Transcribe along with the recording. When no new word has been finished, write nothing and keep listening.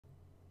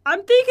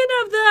I'm thinking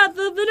of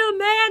the little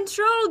man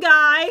troll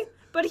guy,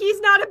 but he's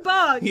not a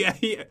bug. Yeah,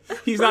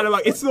 he's not a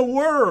bug. It's the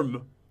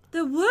worm.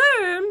 The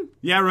worm?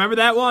 Yeah, remember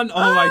that one?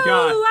 Oh my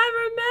god. Oh,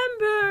 I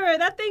remember.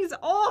 That thing's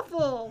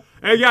awful.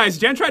 Hey guys,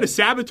 Jen tried to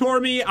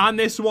saboteur me on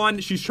this one.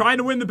 She's trying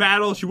to win the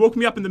battle. She woke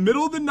me up in the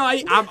middle of the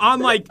night. I'm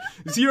on like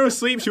 0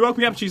 sleep. She woke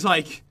me up. She's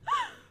like,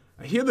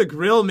 I hear the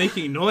grill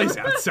making noise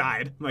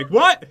outside. I'm like,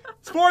 what?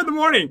 It's 4 in the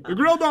morning. The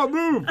grill don't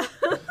move.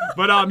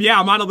 But yeah,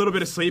 I'm on a little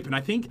bit of sleep, and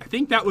I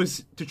think that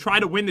was to try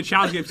to win the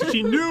challenge game. So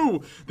she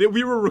knew that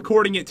we were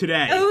recording it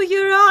today. Oh,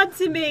 you're on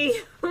to me.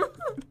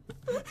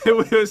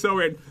 It was so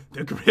weird.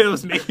 The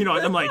grill's making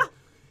noise. I'm like,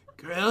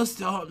 grills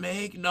don't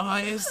make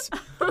noise.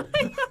 All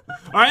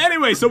right,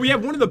 anyway, so we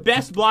have one of the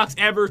best blocks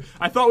ever.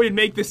 I thought we'd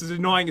make this as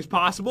annoying as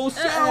possible,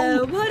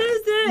 so... what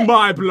is it?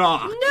 My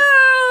block.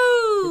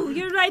 No!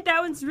 You're right,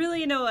 that one's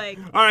really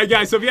annoying. All right,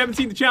 guys, so if you haven't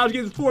seen the challenge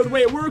games before, the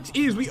way it works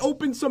is we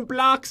open some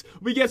blocks,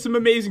 we get some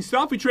amazing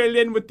stuff, we trade it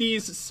in with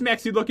these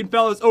smexy-looking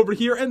fellas over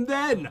here, and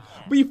then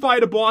we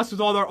fight a boss with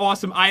all our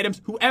awesome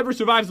items. Whoever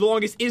survives the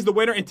longest is the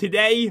winner, and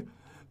today...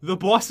 the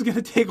boss is going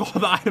to take all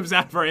the items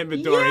out of our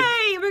inventory.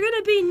 Yay! We're going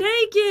to be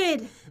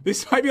naked!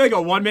 This might be like a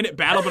 1-minute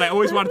battle, but I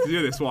always wanted to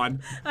do this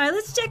one. Alright,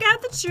 let's check out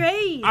the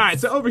trades. Alright,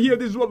 so over here,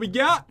 this is what we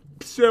got.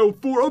 So,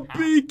 for a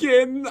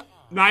beacon...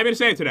 No, I'm going to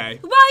say it today.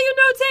 Why you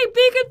no take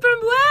beacon from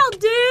well,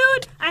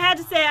 dude? I had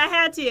to say, I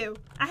had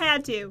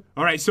to.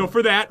 Alright, so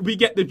for that, we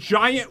get the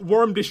Giant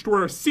Worm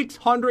Destroyer,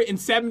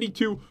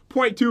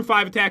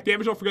 672.25 attack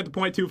damage. Don't forget the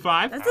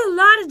 0.25. That's a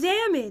lot of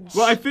damage.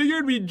 Well, I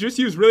figured we'd just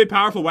use really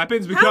powerful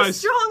weapons because... How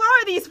strong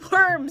are these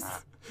worms?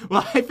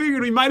 Well, I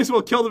figured we might as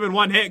well kill them in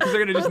one hit because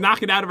they're going to just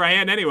knock it out of our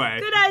hand anyway.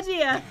 Good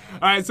idea.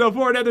 Alright, so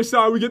for another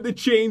star, we get the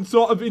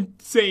Chainsaw of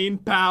Insane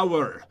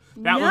Power.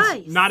 That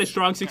one's not as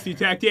strong, 60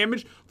 attack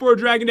damage. For a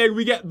Dragon Egg,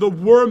 we get the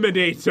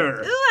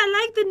Worminator. Ooh,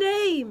 I like the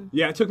name.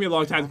 Yeah, it took me a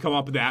long time to come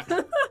up with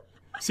that.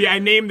 See, I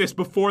named this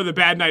before the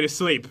bad night of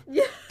sleep.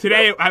 Yeah.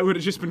 Today, I would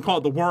have just been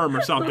called the Worm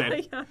or something. Oh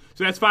my God.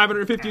 So that's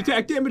 550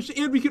 attack damage,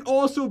 and we can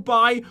also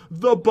buy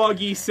the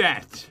Buggy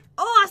set.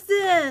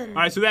 Awesome. All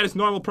right, so that is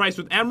normal price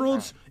with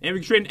emeralds, and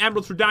we can trade in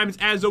emeralds for diamonds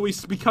as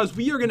always because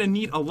we are going to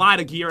need a lot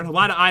of gear and a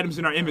lot of items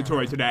in our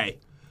inventory today.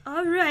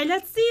 All right,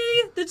 let's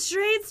see the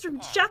trades from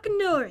Chuck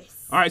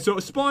Norris. All right, so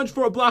a sponge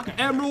for a block of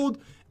emerald,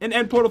 an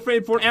end portal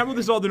frame for an emerald.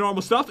 This is all the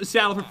normal stuff. A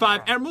saddle for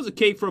 5 emeralds, a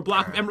cape for a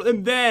block of emerald,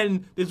 and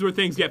then this is where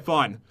things get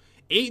fun.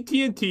 8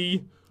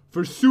 TNT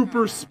for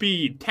super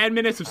speed. 10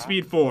 minutes of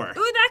speed 4. Ooh,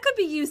 that could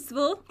be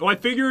useful. Oh, I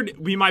figured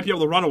we might be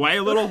able to run away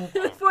a little.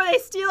 Before they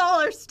steal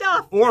all our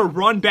stuff. Or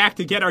run back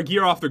to get our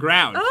gear off the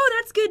ground. Oh,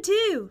 that's good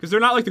too. Because they're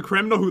not like the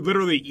criminal who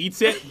literally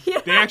eats it. Yeah.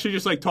 They actually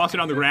just like toss it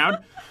on the ground.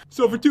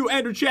 So for 2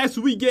 ender chests,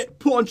 we get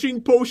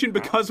punching potion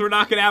because we're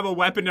not going to have a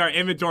weapon in our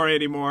inventory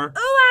anymore. Oh,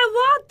 I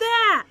want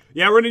that.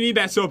 Yeah, we're going to need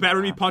that so bad.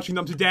 We're going to be punching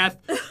them to death.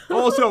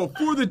 Also,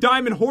 for the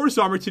diamond horse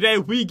armor today,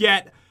 we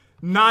get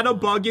not a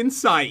bug in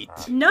sight.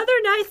 Another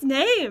nice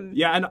name.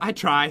 Yeah, and I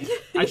try.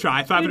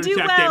 500 You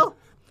do attack well. damage.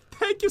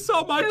 Thank you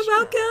so much. You're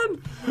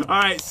welcome. All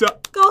right, so...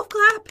 Golf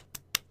clap.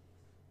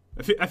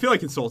 I feel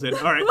like insulted.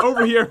 All right,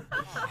 over here,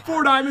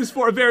 4 diamonds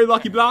for a very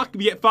lucky block.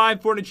 We get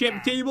 5 for an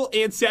enchantment table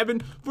and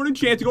 7 for an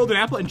enchanted golden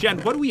apple. And Jen,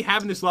 what do we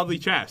have in this lovely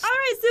chest? All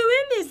right, so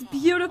in this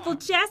beautiful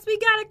chest, we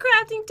got a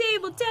crafting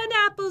table, 10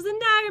 apples, an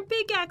iron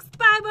pickaxe,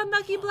 5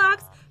 unlucky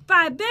blocks,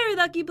 5 very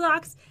lucky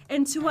blocks,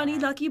 and 20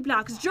 lucky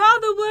blocks. Draw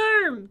the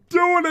worm.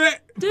 Doing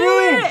it. Do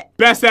Boom. it.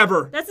 Best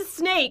ever. That's a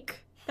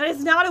snake. That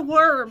is not a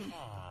worm.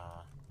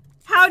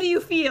 How do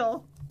you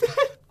feel?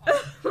 I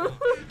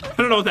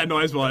don't know what that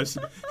noise was.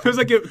 It was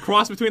like a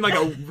cross between like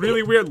a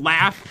really weird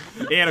laugh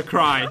and a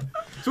cry.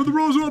 So the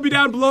rules will be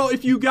down below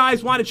if you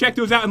guys want to check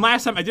those out. And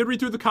last time I did read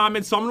through the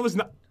comments, someone was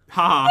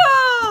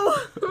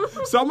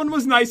someone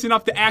was nice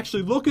enough to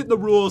actually look at the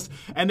rules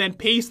and then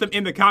paste them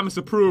in the comments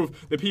to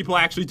prove that people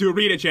actually do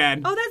read it,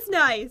 Jen. Oh, that's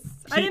nice.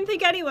 I didn't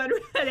think anyone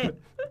read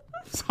it.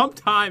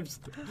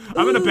 Sometimes.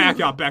 I'm going to back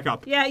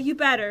up. Yeah, you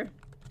better.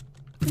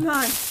 Come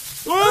on.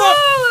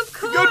 Oh, of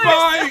course.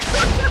 Goodbye.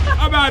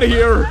 I'm out of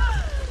here.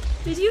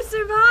 Did you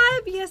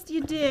survive? Yes,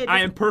 you did. I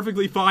am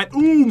perfectly fine.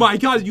 Ooh, my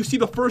God. You see,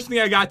 the first thing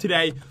I got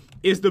today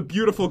is the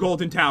beautiful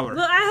golden tower.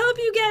 Well, I hope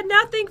you get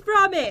nothing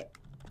from it.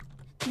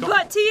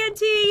 But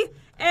TNT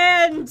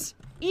and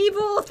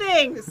evil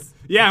things.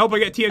 Yeah, I hope I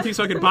get TNT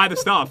so I can buy the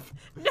stuff.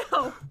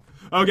 No.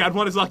 Oh, God.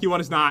 One is lucky,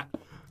 one is not.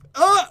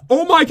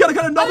 Oh, my God. I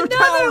got another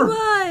tower.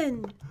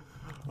 One.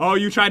 Oh,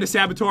 you tried to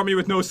saboteur me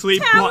with no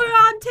sleep. Tower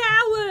on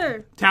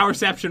tower.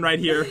 Towerception right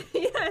here.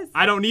 Yes.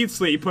 I don't need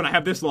sleep when I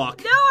have this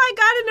lock. No, I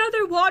got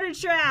another water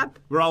trap.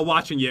 We're all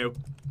watching you.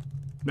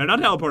 No,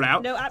 don't teleport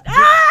out. No,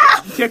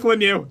 I'm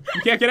Tickling you.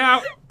 You can't get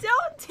out.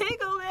 Don't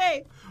tickle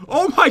me.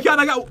 Oh my God,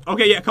 I got...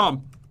 Okay, yeah,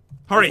 come.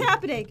 Hurry. What's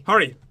happening?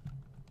 Hurry.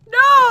 No.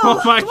 Oh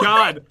my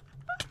God.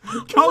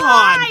 Come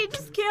Why? on.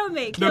 Just kill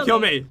me. No, kill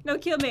me. No,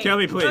 kill me. Kill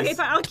me, please. Okay,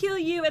 fine. I'll kill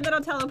you and then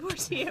I'll teleport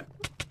to you.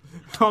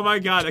 Oh my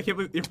God, I can't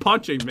believe you're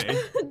punching me.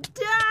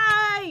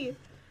 Die.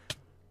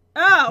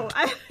 Oh,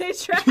 I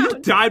drowned. You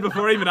died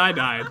before even I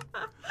died.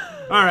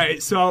 All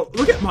right, so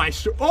look at my...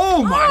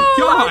 Oh my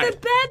God. The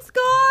bed's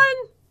gone.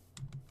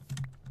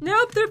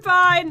 Nope, they're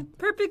fine.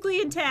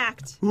 Perfectly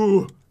intact.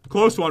 Ooh,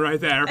 close one right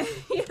there.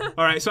 Yeah.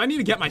 All right, so I need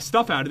to get my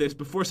stuff out of this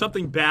before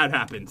something bad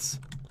happens.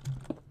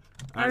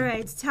 Alright,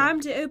 it's time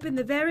to open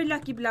the very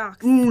lucky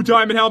blocks. Ooh,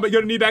 diamond helmet,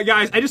 gonna need that,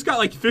 guys. I just got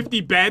like 50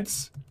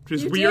 beds, which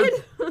is You weird.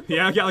 did?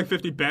 Yeah, I got like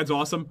 50 beds,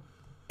 awesome.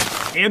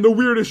 And the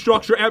weirdest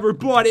structure ever,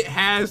 but it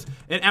has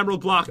an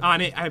emerald block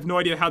on it. I have no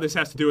idea how this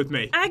has to do with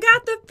me. I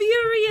got the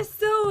Furious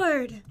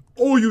Sword.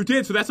 Oh, you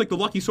did, so that's like the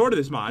lucky sword of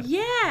this mod.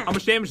 Yeah. How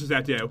much damage does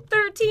that do?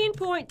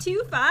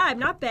 13.25,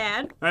 not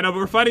bad. I know, but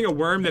we're fighting a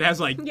worm that has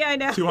like Yeah, I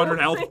know. 200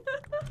 health.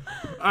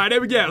 Alright,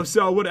 there we go.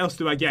 So what else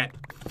do I get?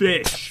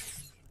 Fish.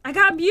 I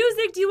got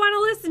music. Do you want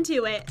to listen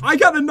to it? I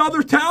got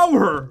another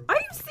tower. Are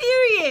you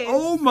serious?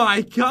 Oh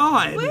my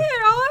god.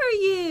 Where are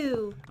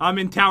you? I'm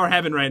in tower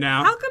heaven right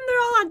now. How come they're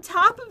all on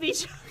top of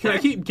each other? I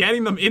keep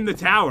getting them in the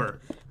tower.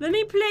 Let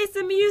me play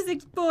some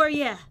music for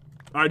you.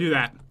 Alright, do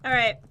that. All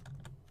right.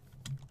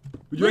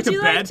 Would you Would make you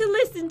a bed? like to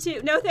listen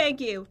to? No,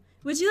 thank you.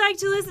 Would you like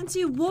to listen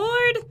to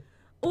Ward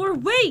or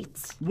Wait?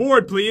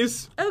 Ward,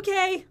 please.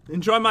 Okay.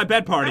 Enjoy my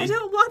bed party. I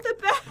don't want the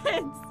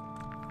beds.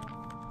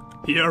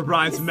 Here,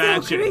 Brian's So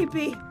magic.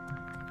 creepy.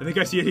 I think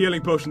I see a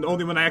healing potion, the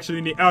only one I actually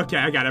need. Okay,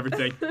 I got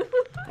everything.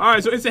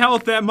 Alright, so instant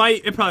health, that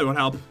might, it probably won't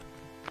help.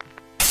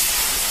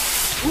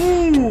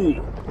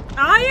 Ooh!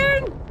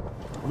 Iron?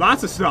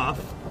 Lots of stuff.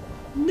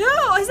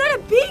 No, is that a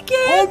beacon?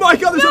 Oh my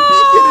god, there's no! a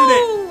beacon in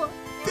it!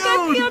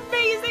 That's Dude! the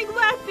amazing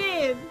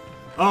weapon.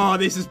 Oh,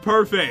 this is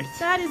perfect.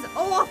 That is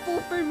awful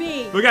for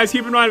me. But guys,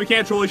 keep in mind we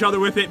can't troll each other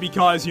with it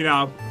because, you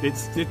know,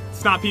 it's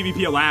not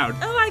PvP allowed.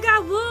 Oh, I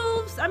got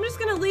wolves. I'm just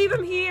gonna leave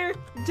them here.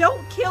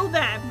 Don't kill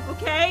them,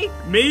 okay?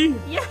 Me?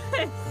 Yes.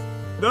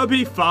 They'll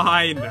be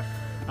fine.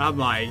 I'm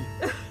lying.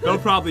 They'll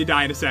probably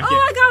die in a second. Oh,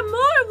 I got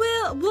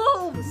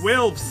more wolves.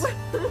 Wolves.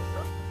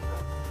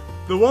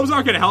 The wolves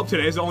aren't gonna help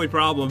today is the only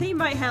problem. They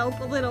might help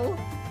a little.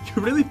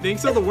 You really think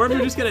so? The worms are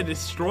just gonna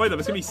destroy them.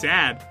 It's gonna be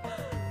sad.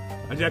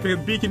 Did I pick up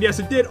the beacon? Yes,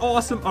 it did.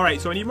 Awesome. All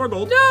right, so I need more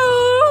gold. No!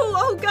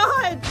 Oh,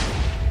 God.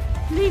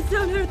 Please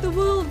don't hurt the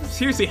wolves.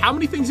 Seriously, how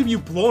many things have you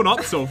blown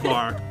up so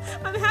far?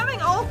 I'm having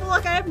awful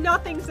luck. I have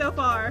nothing so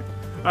far.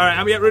 All right, I'm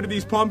gonna get rid of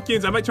these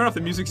pumpkins. I might turn off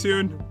the music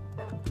soon.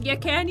 Yeah,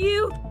 can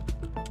you?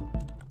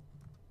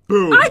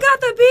 Boom. I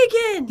got the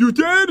beacon! You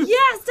did?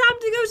 Yes, time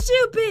to go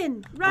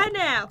shooping! Right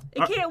now.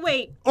 It can't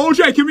wait.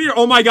 OJ, come here.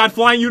 Oh my god,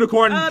 flying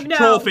unicorn No.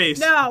 troll face.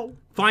 No.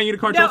 Flying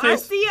unicorn No, troll I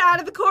face? see out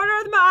of the corner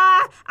of my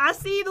eye. I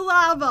see the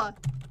lava.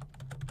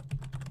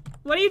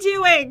 What are you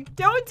doing?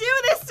 Don't do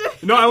this to me.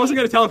 No, I wasn't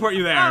gonna teleport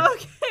you there. Oh,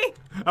 okay.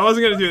 I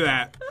wasn't gonna do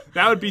that.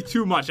 That would be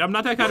too much. I'm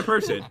not that kind of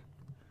person.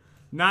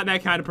 Not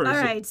that kind of person.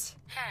 All right.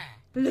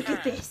 Look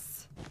at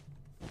this.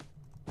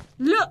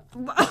 Look.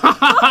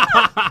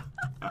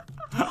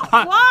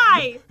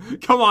 Why?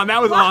 Come on,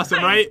 that was Why?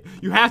 awesome, right?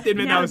 You have to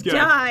admit Now that was good.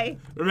 die.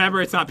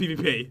 Remember, it's not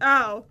PvP.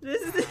 Oh,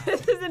 this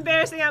is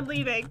embarrassing. I'm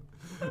leaving.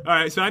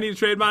 Alright, so I need to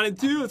trade mine in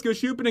two. Let's go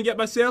shooping and get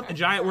myself a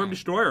giant worm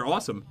destroyer.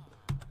 Awesome.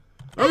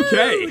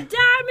 Okay. Ooh,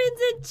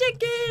 diamonds and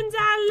chickens.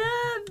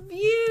 I love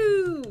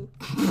you.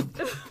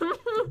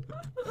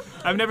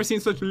 I've never seen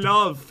such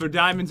love for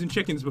diamonds and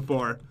chickens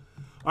before.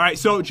 Alright,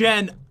 so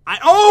Jen,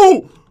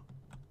 Oh!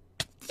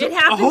 It A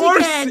happened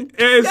horse again.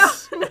 is...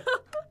 No.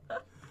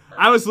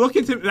 I was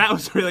looking to... That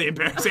was really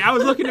embarrassing. I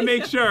was looking to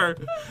make sure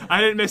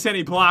I didn't miss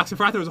any blocks. I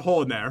forgot there was a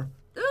hole in there.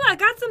 Ooh, I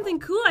got something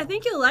cool. I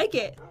think you'll like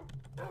it.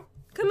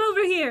 Come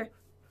over here.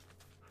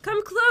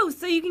 Come close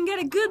so you can get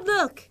a good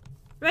look.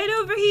 Right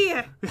over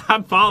here.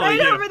 I'm following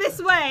Right you. over this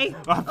way.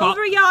 I'm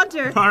Over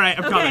yonder. All right,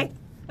 I'm okay. coming.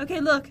 Okay,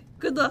 look.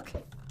 Good look.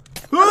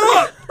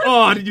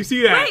 Oh, did you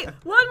see that? Wait,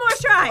 one more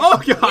try. Oh,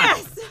 God.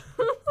 Yes.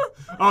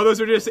 Oh, those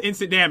are just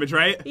instant damage,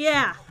 right?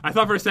 Yeah. I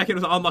thought for a second it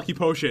was an unlucky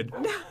potion.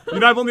 You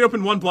know, I've only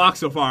opened one block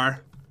so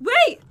far.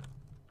 Wait.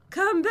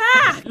 Come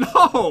back.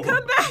 No!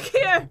 Come back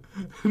here.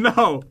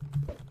 No.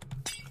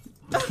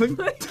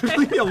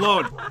 Leave me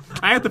alone.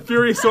 I have the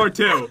Fury Sword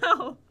too.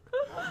 Oh.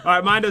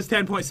 Alright, mine does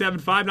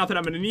 10.75. Not that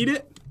I'm going to need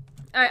it.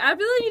 All right, I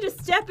really need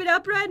to step it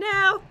up right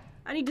now.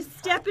 I need to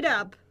step it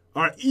up.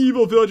 Alright,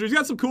 Evil Villager. He's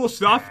got some cool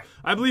stuff.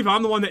 I believe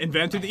I'm the one that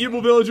invented the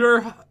Evil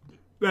Villager.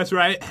 That's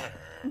right.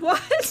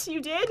 What?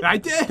 You did? I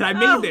did. I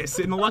made this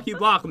in the lucky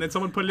block, and then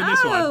someone put it in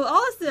this one. Oh,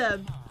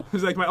 awesome. It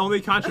was like my only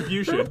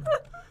contribution.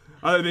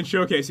 Other than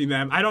showcasing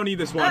them. I don't need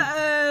this one.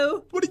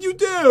 Uh-oh. What did you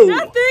do?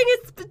 Nothing.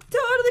 It's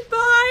totally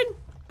fine.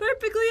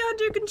 Perfectly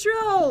under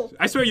control.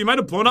 I swear, you might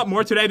have blown up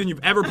more today than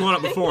you've ever blown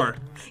up before.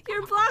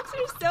 Your blocks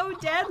are so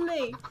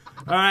deadly.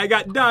 Alright, I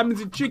got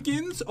diamonds and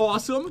chickens.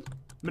 Awesome.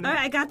 All right,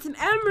 I got some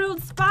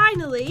emeralds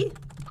finally.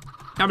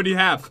 How many do you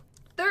have?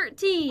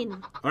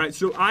 13. Alright,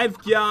 so I've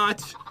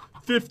got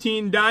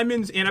 15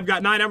 diamonds and I've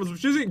got 9 emeralds,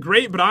 which isn't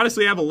great, but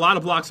honestly, I have a lot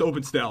of blocks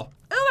open still.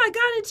 Oh, I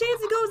got a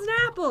chance to go as an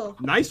apple.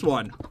 Nice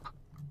one.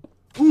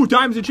 Ooh,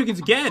 diamonds and chickens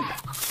again.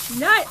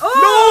 Nice.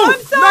 Oh, No!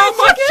 I'm sorry, Not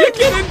my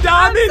chicken. chicken and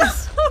diamonds!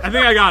 sorry. I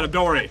think I got him,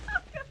 don't worry.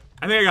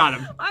 I think I got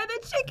him. Are the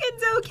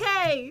chickens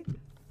okay?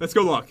 Let's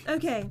go look.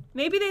 Okay,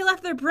 maybe they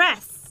left their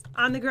breasts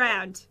on the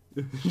ground.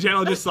 Jen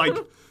will just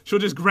she'll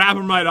just grab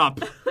them right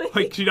up.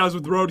 Like she does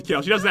with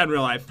roadkill. She does that in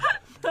real life.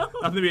 No.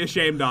 Nothing to be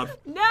ashamed of.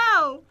 No.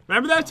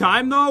 Remember that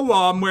time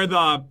though, where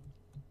the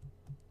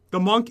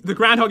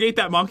groundhog ate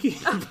that monkey?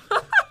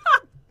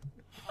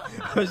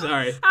 I'm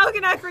sorry. How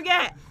can I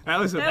forget? That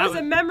was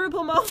a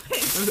memorable moment.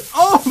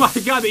 Oh my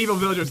god, the evil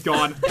villager's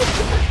gone.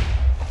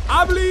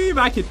 I believe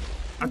I could.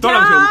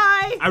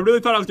 I really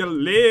thought I was gonna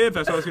live.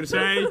 That's what I was gonna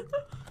say.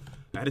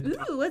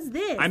 Ooh, what's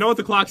this? I know what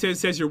the clock says.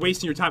 It says you're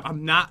wasting your time.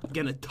 I'm not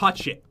gonna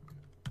touch it.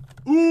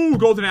 Ooh,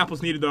 golden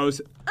apples, needed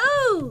those.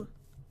 Ooh.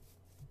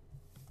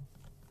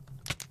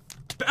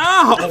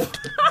 Ow!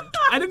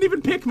 I didn't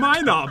even pick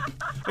mine up.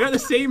 I got the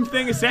same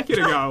thing a second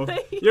ago.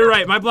 You're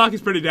right, my block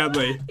is pretty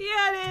deadly.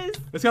 Yeah, it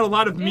is. It's got a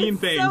lot of mean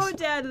things. So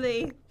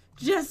deadly.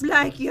 Just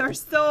like your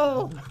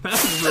soul.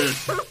 That's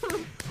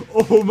rude.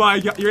 Oh my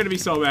god, you're gonna be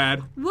so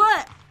mad.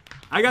 What?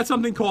 I got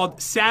something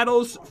called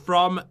Saddles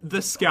from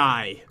the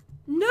Sky.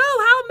 No,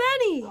 how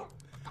many?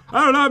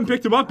 I don't know, I haven't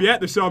picked them up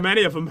yet. There's so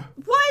many of them.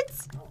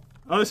 What?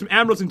 Oh, there's some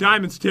emeralds and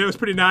diamonds too. It's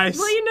pretty nice.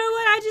 Well, you know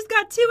what? I just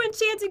got 2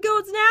 enchanted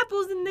golden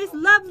apples in this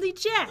lovely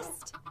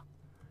chest.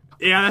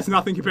 Yeah, that's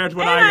nothing compared to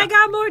what and I got. I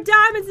got more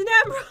diamonds and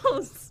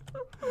emeralds.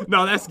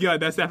 No, that's good.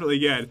 That's definitely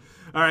good.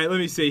 All right, let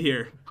me see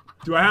here.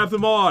 Do I have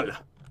them all?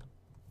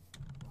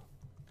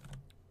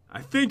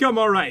 I think I'm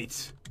all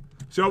right.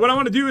 So what I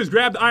want to do is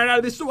grab the iron out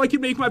of this so I can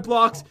make my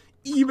blocks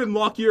even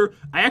luckier.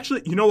 I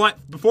actually, you know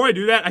what? Before I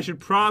do that, I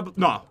should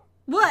no.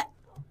 What?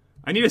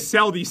 I need to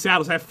sell these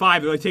saddles. I have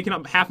 5. They're like taking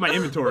up half my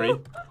inventory.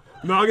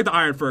 No, I'll get the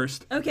iron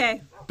first.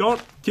 Okay.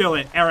 Don't kill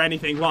it or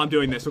anything while I'm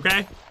doing this,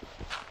 okay?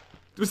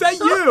 Was that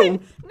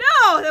you?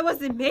 No, that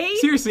wasn't me.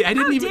 Seriously, I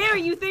didn't even. How dare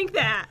you think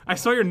that? I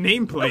saw your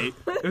nameplate.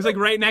 It was like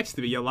right next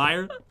to me, you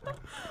liar. All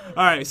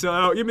right,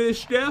 so give me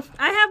this stuff.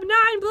 I have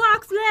 9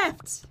 blocks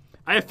left.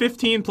 I have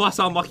 15 plus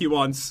unlucky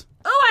ones.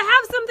 Oh, I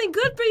have something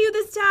good for you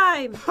this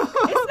time.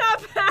 It's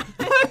not bad.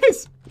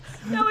 Nice.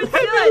 No, it's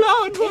Leave good. me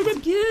alone, woman.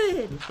 It's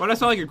good. Why do I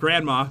sound like your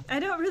grandma? I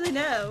don't really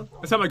know.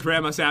 That's how my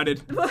grandma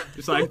sounded.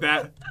 Just like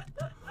that.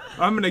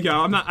 I'm gonna go.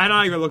 I'm not even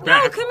gonna look No,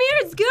 back. come here.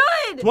 It's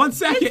good. 1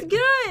 second. It's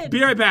good.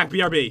 Be right back.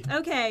 BRB.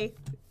 Okay.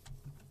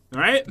 All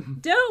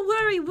right. Don't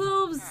worry,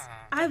 wolves.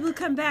 I will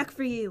come back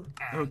for you.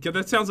 Okay,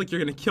 that sounds like you're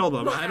gonna kill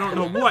them. I don't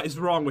know what is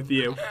wrong with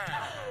you.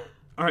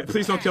 All right,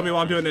 please don't kill me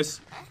while I'm doing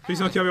this. Please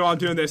don't kill me while I'm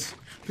doing this.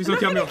 Please don't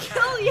kill me. I'm gonna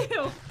kill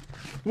you.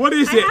 What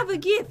is I it? have a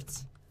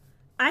gift.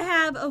 I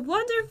have a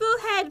wonderful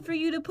head for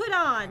you to put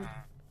on.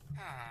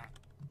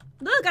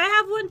 Look, I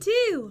have one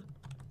too.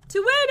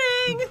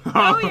 Twinning!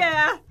 Oh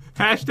yeah.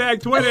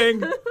 Hashtag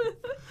twinning.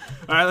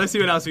 All right, let's see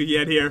what else we can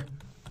get here.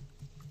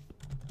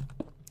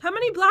 How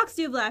many blocks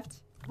do you have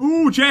left?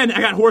 Ooh, Jen,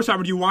 I got horse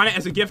armor. Do you want it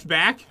as a gift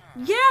back?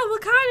 Yeah,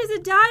 what kind? Is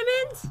it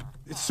diamond?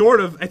 It's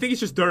sort of. I think it's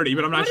just dirty,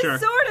 but I'm not sure.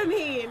 What does sort of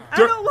mean? I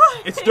don't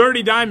want it. It's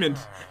dirty diamond.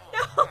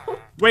 No.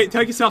 Wait,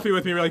 take a selfie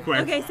with me really quick.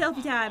 Okay,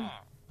 selfie time.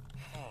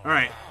 All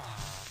right.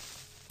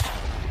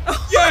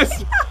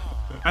 Yes!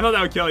 I thought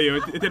that would kill you.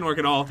 It didn't work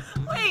at all.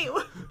 Wait.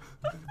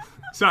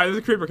 Sorry, there's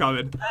a creeper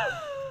coming.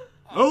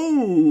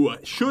 Oh,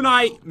 should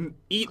I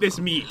eat this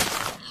meat?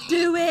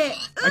 Do it.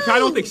 I kind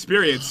of want the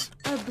experience.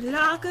 A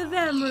block of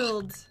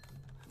emeralds.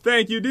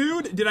 Thank you,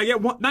 dude. Did I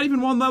get one? Not even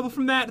 1 level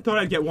from that? I thought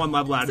I'd get 1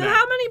 level out of So that.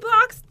 how many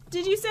blocks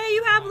did you say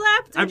you have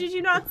left, or did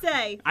you not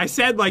say? I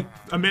said like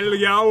a minute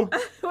ago.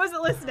 I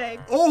wasn't listening.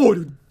 Oh,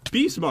 dude,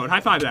 beast mode. High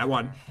five that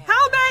one.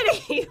 How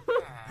many?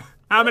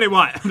 How many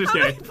what? I'm just How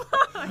many kidding.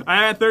 blocks? I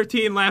had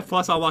 13 left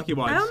plus unlucky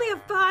ones. I only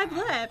have 5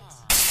 left.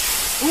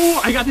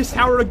 Ooh, I got this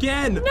tower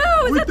again.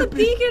 No, is With that the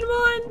beacon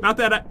one? Not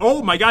that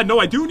oh my god, no,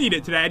 I do need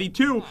it today. I need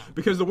 2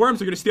 because the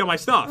worms are gonna steal my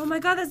stuff. Oh my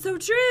god, that's so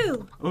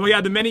true. Oh my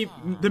god, the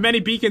many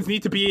beacons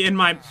need to be in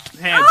my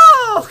hands.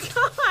 Oh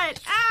god,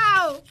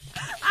 ow!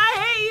 I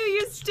hate you,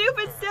 you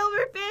stupid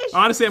silverfish.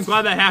 Honestly, I'm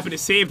glad that happened. It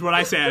saved what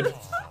I said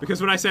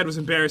because what I said was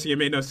embarrassing. It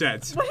made no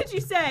sense. What did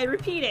you say?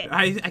 Repeat it.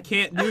 I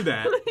can't do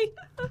that.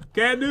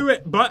 Can't do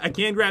it, but I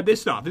can grab this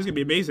stuff. This is gonna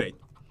be amazing.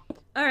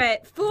 All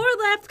right, 4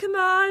 left. Come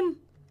on,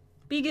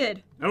 be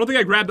good. I don't think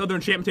I grabbed the other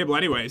enchantment table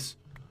anyways.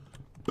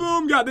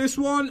 Boom, got this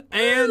one,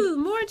 and Ooh,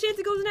 more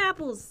enchanted golden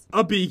apples.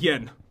 a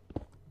beacon.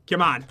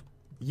 Come on.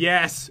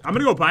 Yes, I'm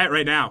gonna go buy it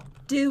right now.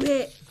 Do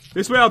it.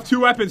 This way I'll have 2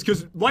 weapons,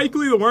 because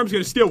likely the worm's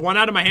gonna steal one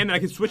out of my hand, and I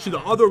can switch to the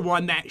other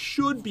one that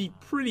should be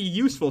pretty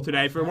useful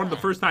today for one of the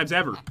first times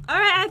ever. All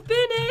right, I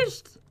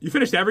finished. You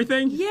finished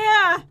everything?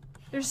 Yeah.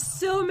 There's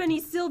so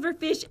many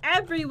silverfish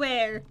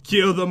everywhere.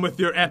 Kill them with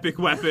your epic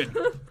weapon.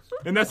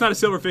 And that's not a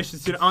silverfish,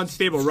 it's an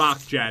unstable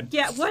rock, Jen.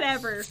 Yeah,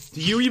 whatever.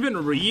 Do you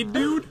even read,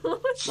 dude?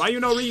 Why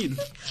you no read?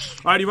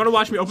 Alright, do you want to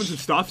watch me open some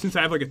stuff since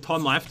I have like a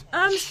ton left?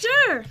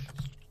 Sure.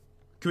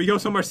 Can we go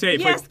somewhere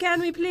safe? Yes, like, can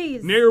we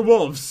please? near your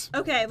wolves.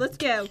 Okay, let's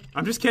go.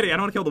 I'm just kidding, I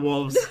don't want to kill the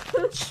wolves.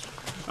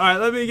 Alright,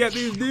 let me get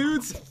these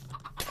dudes.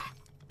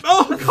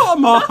 Oh,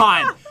 come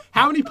on!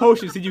 How many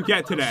potions did you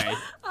get today?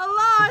 A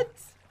lot.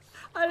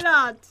 A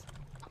lot.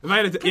 Can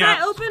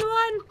I open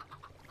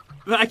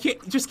one? I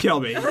can't, just kill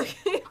me.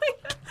 Okay.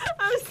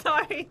 I'm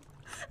sorry.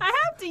 I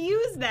have to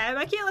use them.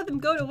 I can't let them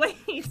go to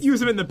waste. Use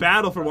them in the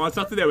battle for once.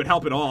 Not that they would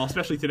help at all,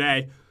 especially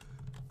today.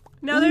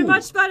 No, they're Ooh.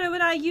 much better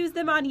when I use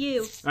them on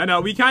you. I know,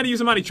 we kind of use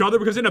them on each other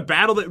because in a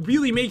battle that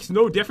really makes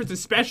no difference,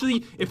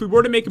 especially if we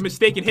were to make a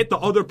mistake and hit the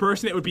other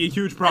person, it would be a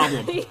huge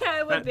problem. Yeah,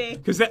 it would be.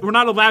 Because we're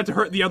not allowed to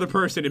hurt the other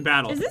person in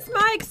battle. Is this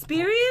my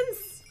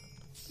experience?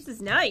 This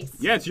is nice.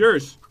 Yeah, it's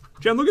yours.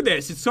 Jen, look at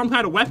this. It's some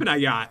kind of weapon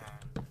I got.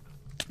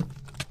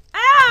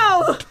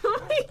 Ow!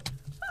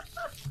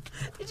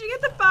 Did you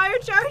get the fire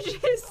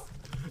charges?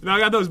 No, I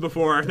got those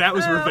before. That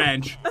was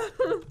revenge.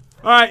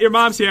 Alright, your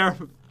mom's here.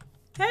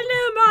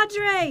 Hello,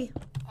 Madre.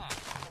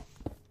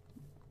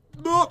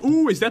 Oh,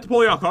 ooh, is that the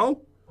Polyak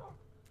hoe?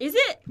 Is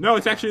it? No,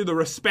 it's actually the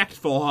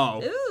respectful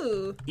hoe.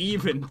 Ooh.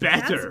 Even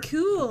better. That's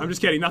cool. I'm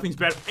just kidding. Nothing's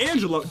better.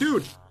 Angelo,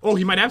 dude. Oh,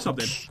 he might have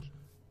something.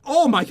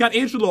 Oh my god,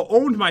 Angelo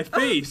owned my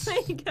face.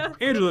 Oh my god.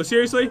 Angelo,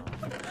 seriously?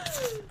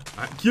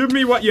 Give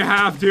me what you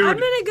have, dude. I'm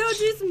gonna go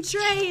do some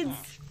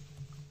trades.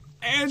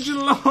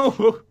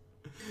 Angelo.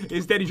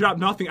 Instead, he dropped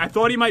nothing. I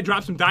thought he might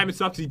drop some diamond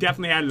stuff because he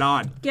definitely had it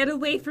on. Get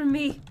away from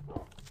me.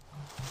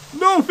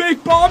 No,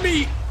 fake bomb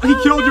me! He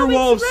killed your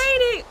wolves.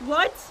 It's raining.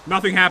 What?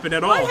 Nothing happened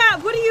at all.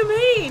 What do you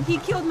mean? He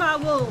killed my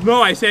wolves. No,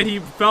 I said he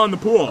fell in the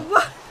pool.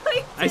 What?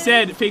 I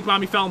said fake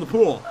mommy fell in the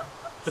pool.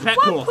 The pet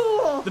pool. What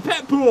pool? The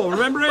pet pool,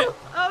 remember it?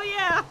 Oh,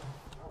 yeah.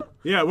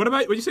 Yeah,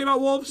 what'd you say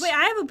about wolves? Wait,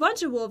 I have a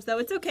bunch of wolves, though.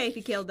 It's okay if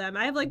you killed them.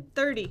 I have like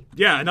 30.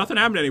 Yeah, nothing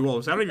happened to any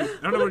wolves. I don't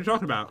know what you're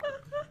talking about.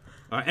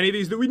 Any of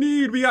these that we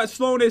need? We got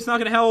slowness, not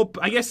gonna help.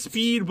 I guess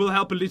speed will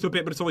help a little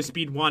bit, but it's only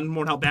speed 1,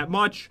 won't help that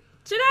much.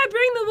 Should I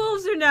bring the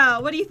wolves or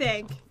no? What do you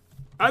think?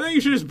 I think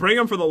you should just bring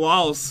them for the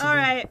lulz. All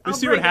right, Let's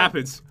see what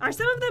happens. Are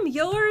some of them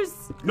yours?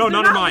 No, They're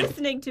none of not mine.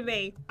 Listening to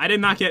me. I did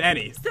not get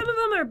any. Some of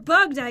them are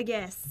bugged, I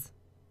guess.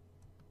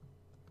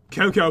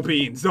 Cocoa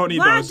beans, don't need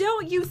Why those.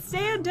 don't you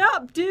stand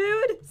up,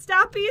 dude?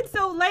 Stop being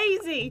so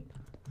lazy.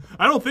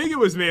 I don't think it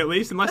was me, at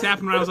least, unless it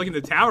happened when I was like in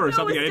the tower or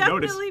something I didn't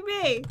notice. Definitely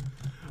me.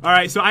 All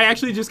right, so I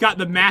actually just got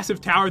the massive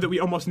tower that we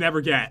almost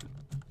never get.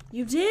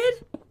 You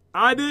did?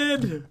 I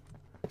did.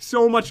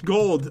 So much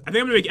gold. I think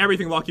I'm gonna make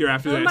everything luckier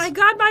after this. Oh my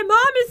god, my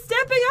mom is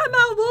stepping on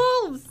my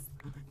wolves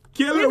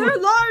Kill with her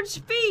him.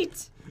 large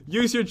feet.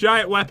 Use your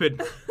giant weapon.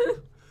 All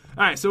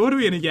right, so what are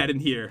we gonna get in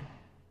here?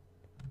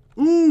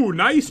 Ooh,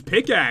 nice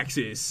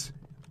pickaxes.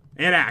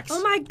 And axe.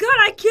 Oh my god,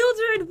 I killed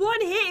her in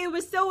one hit. It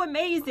was so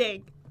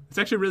amazing. It's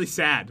actually really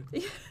sad.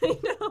 I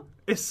know.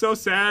 It's so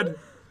sad.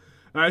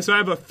 All right, so I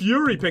have a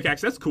fury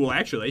pickaxe. That's cool,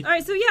 actually. All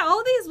right, so yeah,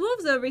 all these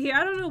wolves over here,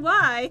 I don't know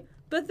why,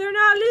 but they're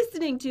not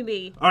listening to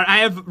me. All right, I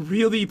have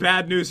really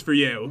bad news for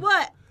you.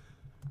 What?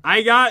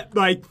 I got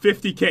like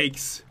 50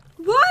 cakes.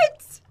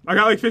 What? I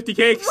got like 50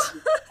 cakes.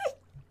 What?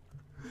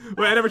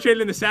 Wait, I never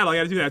traded in the saddle. I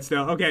gotta do that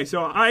still. Okay,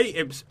 so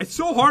it's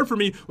so hard for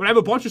me when I have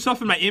a bunch of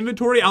stuff in my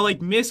inventory. I'll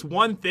like miss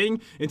one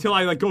thing until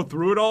I like go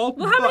through it all.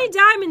 Well, how many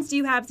diamonds do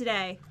you have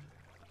today?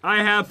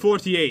 I have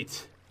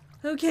 48.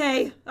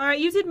 Okay. All right,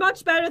 you did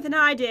much better than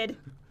I did.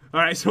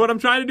 All right, so what I'm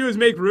trying to do is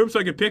make room so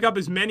I can pick up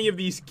as many of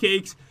these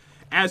cakes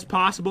as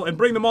possible and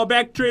bring them all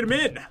back, trade them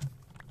in.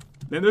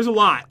 Then there's a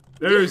lot.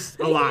 There's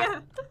a lot. Yeah.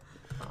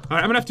 All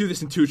right, I'm gonna have to do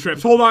this in 2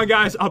 trips. Hold on,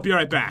 guys. I'll be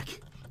right back.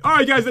 All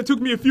right, guys, that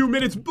took me a few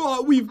minutes,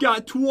 but we've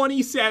got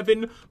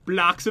 27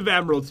 blocks of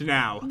emeralds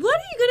now. What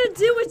are you gonna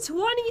do with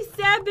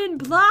 27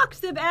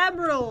 blocks of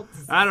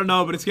emeralds? I don't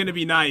know, but it's gonna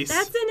be nice.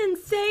 That's an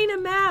insane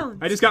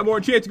amount. I just got more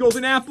enchanted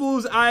golden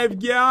apples. I've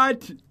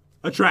got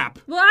a trap.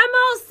 Well, I'm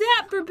all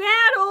set for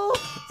battle.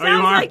 you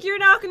Sounds are? like you're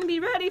not gonna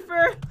be ready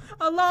for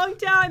a long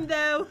time,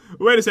 though.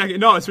 Wait a second.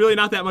 No, it's really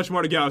not that much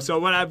more to go. So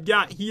what I've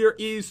got here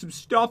is some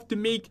stuff to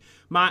make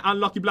my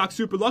unlucky block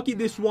super lucky.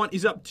 This one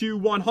is up to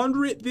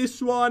 100.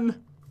 This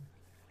one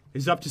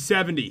is up to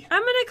 70.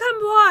 I'm gonna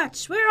come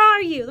watch. Where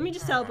are you? Let me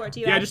just teleport to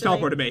you. Yeah, just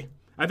teleport to me.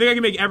 I think I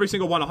can make every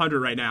single one 100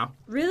 right now.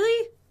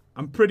 Really?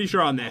 I'm pretty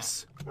sure on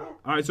this.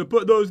 All right, so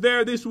put those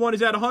there. This one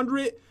is at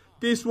 100.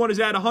 This one is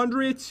at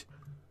 100.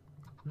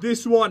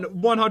 This one,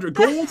 100.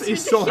 Gold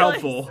is so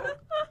helpful.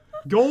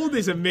 Gold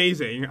is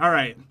amazing. All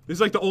right, this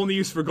is like the only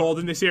use for gold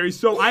in this series.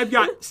 So I've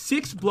got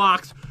 6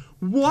 blocks,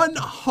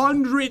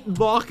 100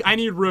 block. I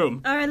need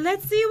room. All right,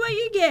 let's see what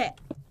you get.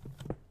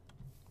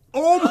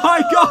 Oh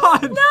my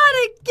god! Not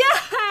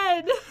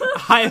again!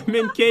 I am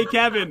in cake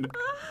heaven.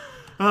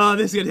 Oh,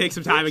 this is gonna take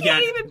some time You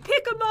again. can't even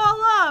pick them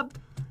all up.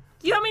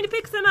 Do you want me to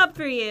pick some up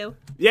for you?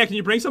 Yeah, can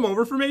you bring some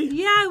over for me?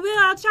 Yeah, I will.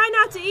 I'll try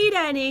not to eat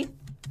any.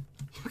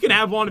 You can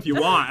have one if you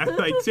want.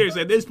 Like,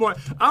 seriously, at this point,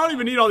 I don't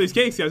even need all these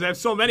cakes, guys. I have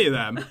so many of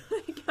them.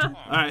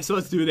 Alright, so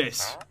let's do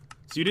this.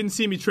 So you didn't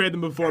see me trade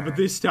them before, but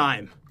this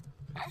time,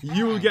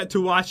 you will get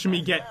to watch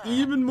me get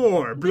even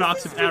more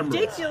blocks of emeralds.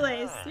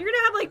 Ridiculous. You're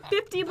gonna have like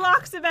 50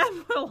 blocks of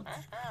emeralds.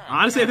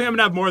 Honestly, I think I'm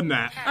gonna have more than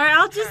that. All right,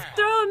 I'll just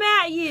throw them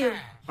at you.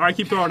 Alright,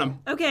 keep throwing them.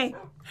 Okay.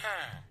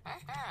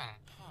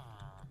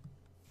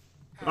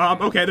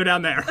 Okay, they're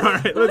down there.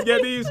 Alright, let's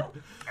get these.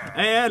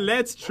 And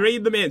let's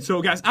trade them in.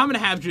 So, guys, I'm gonna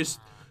have just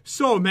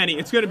so many.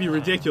 It's gonna be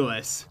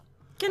ridiculous.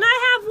 Can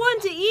I have one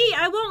to eat?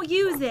 I won't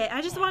use it.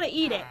 I just want to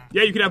eat it.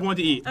 Yeah, you can have one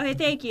to eat. Okay,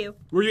 thank you.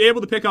 Were you able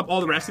to pick up all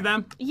the rest of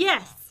them?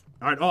 Yes.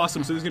 Alright,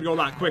 awesome. So this is gonna go a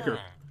lot quicker.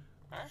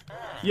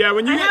 Yeah,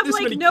 when you I get have this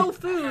like many... no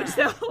food,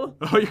 so Oh,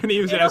 you're gonna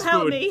use it it'll as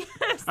help food. me.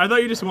 I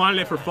thought you just wanted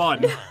it for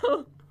fun.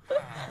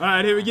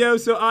 Alright, here we go.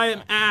 So I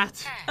am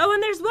at... Oh,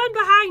 and there's one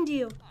behind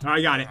you. Alright,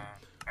 I got it.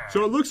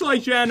 So it looks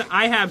like, Jen,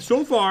 I have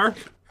so far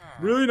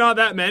really not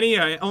that many.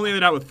 I only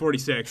ended out with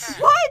 46.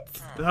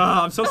 What?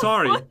 I'm so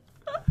sorry.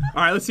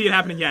 Alright, let's see it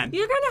happen again.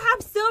 You're gonna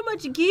have so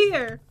much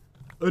gear.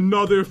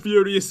 Another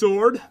Furious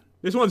Sword.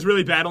 This one's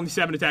really bad. Only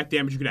 7 attack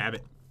damage. You can have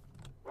it.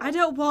 I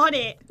don't want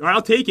it. Alright,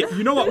 I'll take it.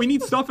 You know what? We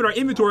need stuff in our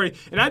inventory.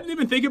 And I didn't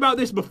even think about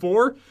this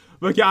before.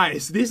 But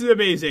guys, this is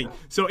amazing.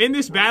 So in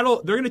this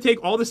battle, they're going to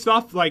take all this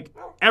stuff, like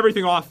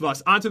everything off of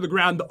us, onto the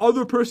ground. The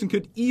other person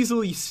could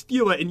easily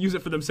steal it and use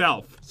it for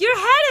themselves. Your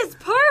head is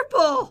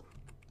purple.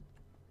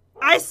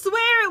 I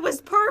swear it was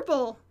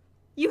purple.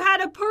 You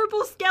had a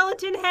purple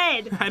skeleton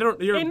head. I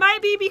don't... It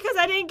might be because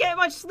I didn't get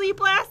much sleep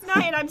last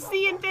night and I'm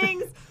seeing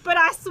things, but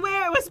I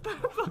swear it was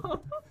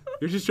purple.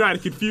 You're just trying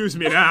to confuse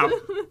me now.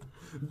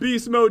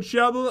 Beast mode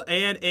shovel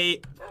and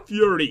a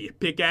fury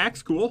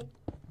pickaxe. Cool.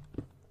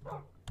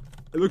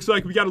 It looks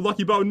like we got a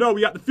lucky bow. No,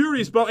 we got the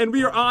furious bow, and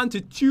we are on to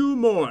 2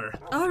 more.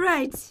 All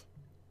right.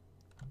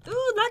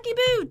 Ooh, lucky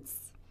boots.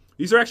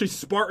 These are actually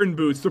Spartan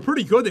boots. They're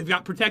pretty good. They've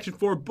got protection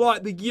 4,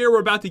 but the gear we're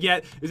about to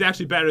get is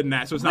actually better than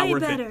that, so it's not Way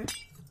worth better. it.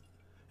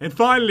 And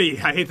finally,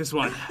 I hate this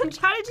one. I'm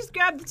trying to just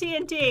grab the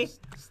TNT.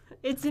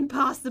 It's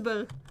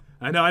impossible.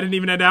 I know, I didn't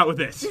even end out with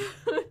this.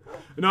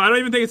 No, I don't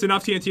even think it's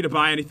enough TNT to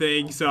buy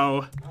anything,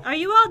 so... Are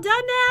you all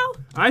done now?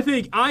 I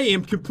think I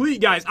am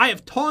complete, guys. I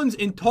have tons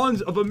and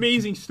tons of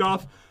amazing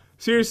stuff.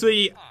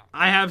 Seriously,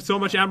 I have so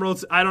much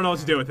emeralds, I don't know what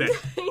to do with it.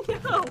 I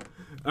know.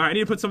 Alright, I need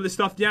to put some of this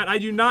stuff down. I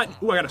do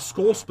not... Ooh, I got a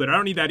skull splitter. I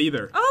don't need that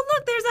either. Oh,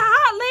 look, there's a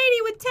hot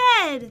lady with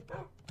Ted.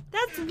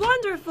 That's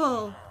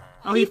wonderful.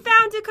 Oh, he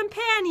found a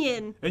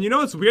companion. And you know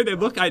what's weird? They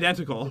look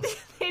identical.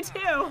 They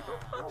do.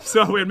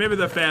 So weird. Maybe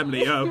they're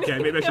family. Oh, okay,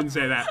 maybe I shouldn't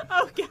say that.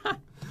 Oh, God.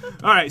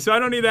 Alright, so I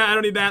don't need that. I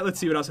don't need that. Let's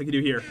see what else I can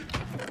do here.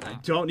 I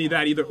don't need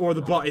that either, or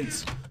the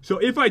buttons. So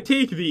if I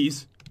take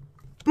these,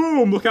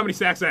 boom, look how many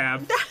stacks I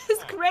have. That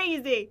is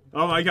crazy.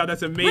 Oh my god,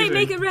 that's amazing. Wait,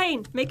 make it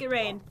rain. Make it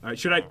rain. Alright,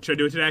 should I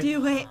do it today?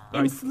 Do it in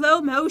Alright.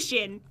 slow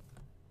motion.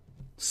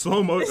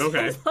 Slow motion.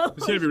 Okay. It's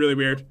gonna be really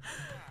weird.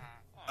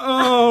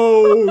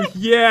 Oh,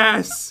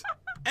 yes.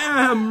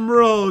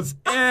 Emeralds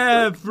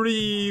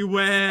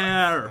everywhere.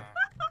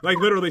 Like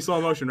literally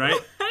slow motion, right?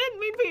 I didn't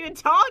mean for you to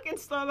talk in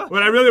slow motion.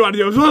 What I really want to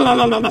do is...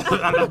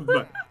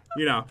 But,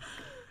 you know.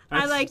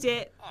 I liked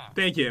it.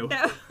 Thank you.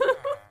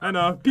 I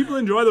know. People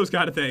enjoy those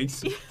kind of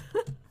things.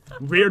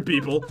 Weird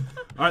people.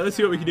 Alright, let's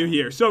see what we can do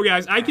here. So,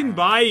 guys, I can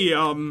buy,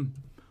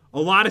 a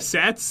lot of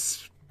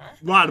sets. A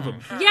lot of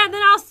them. Yeah,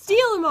 then I'll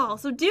steal them all,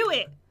 so do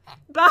it.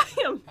 Buy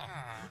them.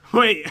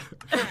 Wait,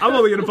 I'm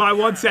only gonna buy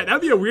 1 set.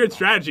 That'd be a weird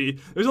strategy.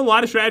 There's a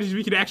lot of strategies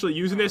we could actually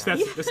use in this.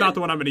 That's not the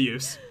one I'm gonna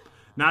use.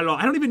 Not at all.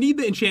 I don't even need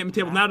the enchantment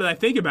table now that I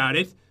think about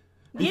it.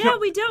 Yeah,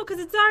 we don't,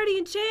 because it's already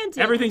enchanted.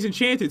 Everything's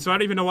enchanted, so I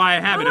don't even know why I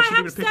have it. I I shouldn't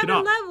have even pick it 7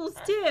 up. levels,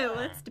 too.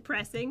 That's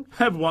depressing.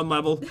 I have 1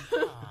 level.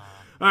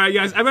 Alright,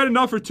 guys, I've got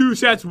enough for 2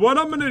 sets. What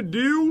I'm gonna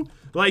do,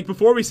 like,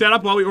 before we set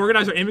up, while we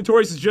organize our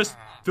inventories, is just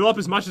fill up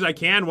as much as I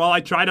can while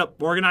I try to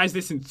organize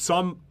this in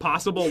some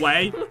possible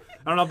way.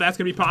 I don't know if that's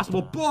gonna be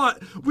possible,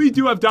 but we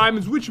do have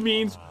diamonds, which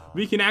means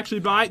we can actually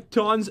buy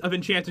tons of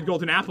enchanted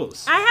golden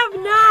apples. I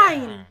have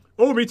 9.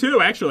 Oh, me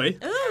too, actually.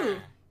 Ooh.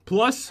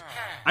 Plus,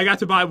 I got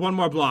to buy 1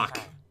 more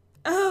block.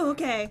 Oh,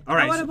 okay. All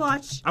right, I want to so-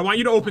 watch. I want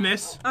you to open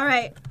this, All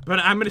right. but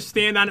I'm gonna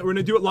stand on it. We're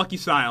gonna do it lucky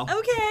style.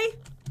 Okay.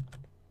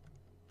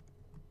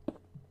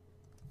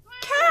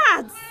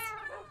 Cats!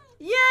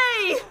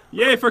 Yay!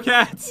 Yay for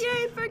cats!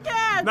 Yay for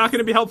cats! Not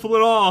gonna be helpful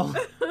at all.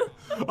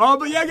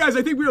 But yeah, guys,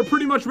 I think we are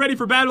pretty much ready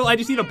for battle. I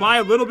just need to buy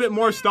a little bit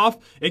more stuff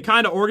and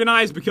kind of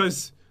organize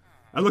because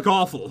I look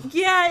awful.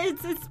 Yeah,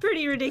 it's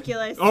pretty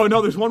ridiculous. Oh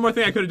no, there's one more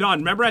thing I could have done.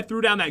 Remember I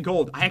threw down that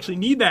gold. I actually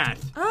need that.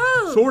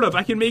 Oh. Sort of.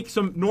 I can make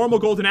some normal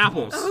golden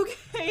apples.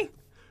 Okay.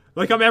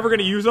 Like I'm ever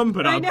gonna use them,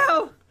 but I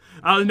know.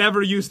 I'll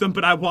never use them,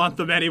 but I want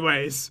them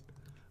anyways.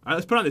 Alright,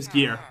 let's put on this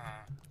gear.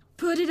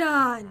 Put it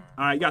on.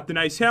 Alright, got the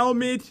nice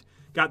helmet.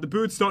 Got the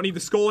boots, don't need the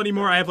skull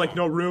anymore. I have like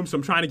no room, so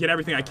I'm trying to get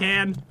everything I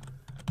can.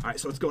 Alright,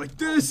 so let's go like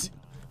this.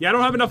 Yeah, I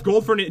don't have enough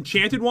gold for an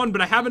enchanted one,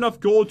 but I have enough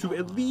gold to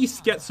at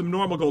least get some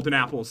normal golden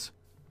apples.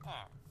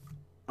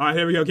 Alright,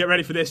 here we go. Get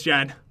ready for this,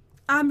 Jen.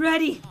 I'm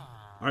ready.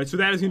 Alright, so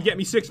that is going to get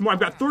me 6 more. I've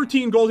got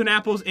 13 golden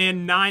apples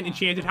and 9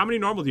 enchanted. How many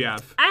normal do you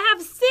have? I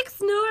have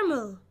 6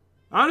 normal.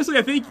 Honestly,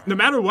 I think no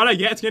matter what I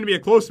get, it's going to be a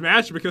close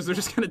match because they're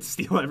just going to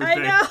steal everything.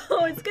 I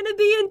know. It's going to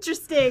be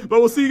interesting.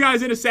 But we'll see you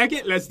guys in a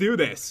second. Let's do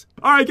this.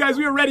 Alright, guys,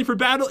 we are ready for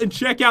battle and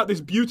check out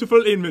this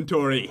beautiful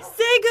inventory.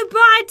 Say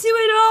goodbye to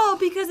it all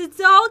because it's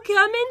all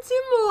coming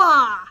to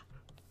moi.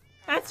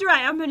 That's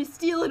right. I'm going to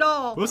steal it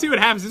all. We'll see what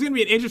happens. This is going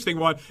to be an interesting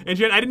one. And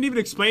Jen, I didn't even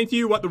explain to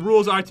you what the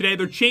rules are today.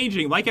 They're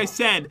changing. Like I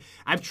said,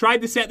 I've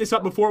tried to set this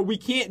up before. We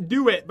can't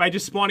do it by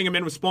just spawning them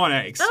in with spawn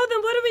eggs. Oh,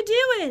 then what are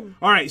we doing?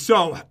 Alright,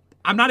 so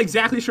I'm not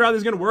exactly sure how this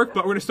is going to work,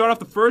 but we're going to start off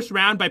the first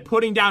round by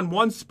putting down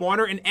 1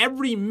 spawner, and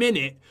every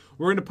minute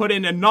we're going to put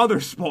in another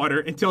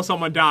spawner until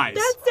someone dies.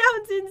 That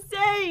sounds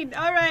insane.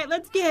 All right,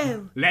 let's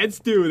go. Let's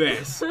do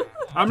this.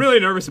 I'm really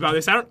nervous about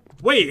this.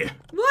 Wait.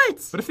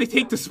 What? What if they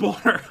take the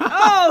spawner?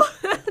 Oh,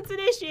 that's an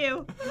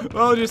issue.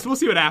 Well, we'll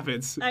see what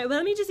happens. All right, well,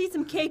 let me just eat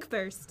some cake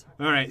first.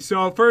 All right,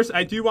 so first,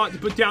 I do want to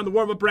put down the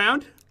warm-up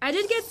round. I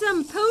did get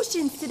some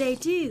potions today,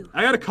 too.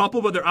 I got a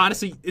couple, but they're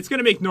honestly, it's going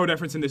to make no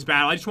difference in this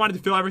battle. I just wanted to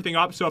fill everything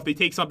up, so if they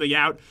take something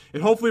out,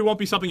 it hopefully won't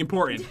be something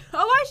important. Oh,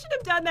 I should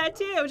have done that,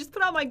 too. Just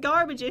put all my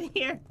garbage in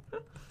here.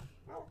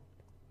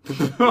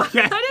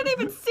 Okay. I didn't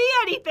even see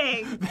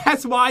anything.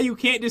 That's why you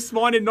can't just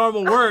spawn in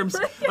normal worms.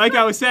 Like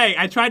I was saying,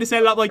 I tried to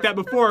set it up like that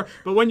before,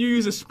 but when you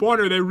use a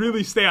spawner, they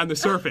really stay on the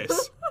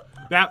surface.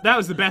 That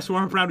was the best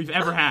warm-up round we've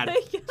ever had.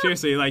 Oh,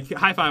 Seriously, like,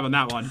 high five on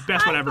that one.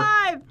 Best one ever.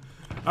 High five.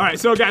 All right,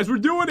 so guys, we're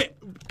doing it.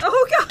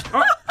 Oh, God.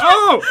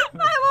 Oh!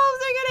 My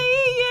wolves are going to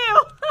eat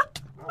you.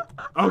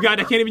 Oh, God,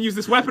 I can't even use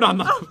this weapon on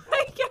them. Oh,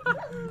 my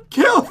God.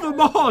 Kill them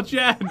all,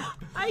 Jen.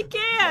 I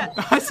can't.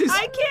 This is-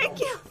 I can't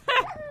kill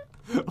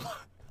them.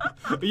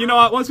 You know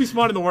what? Once we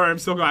spawn in the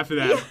worms, still go after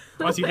them. Yeah.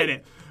 Once you hit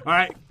it. All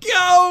right, go!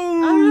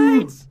 All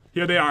right.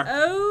 Here they are.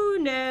 Oh,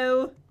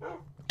 no.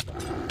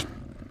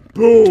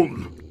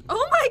 Boom.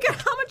 Oh, my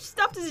God. How much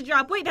stuff does it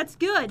drop? Wait, that's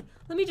good.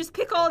 Let me just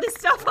pick all this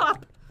stuff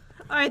up.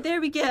 All right, there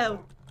we go.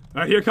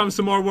 All right, here comes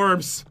some more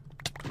worms.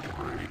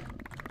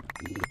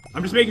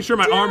 I'm just making sure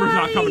my armor's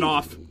not coming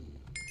off.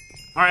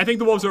 All right, I think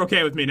the wolves are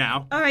okay with me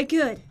now. All right,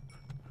 good.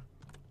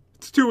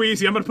 It's too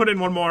easy. I'm going to put in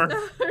one more.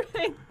 All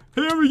right.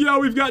 Here we go.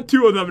 We've got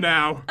 2 of them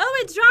now.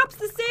 Oh, it drops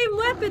the same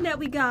weapon that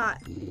we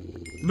got.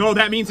 No,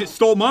 that means it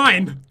stole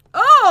mine.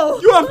 Oh!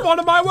 You have one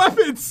of my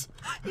weapons.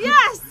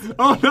 Yes!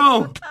 Oh,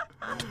 no.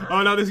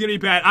 Oh, no, this is going to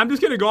be bad. I'm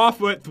just going to go off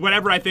with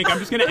whatever I think. I'm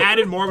just going to add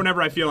in more whenever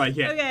I feel like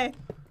it. Okay.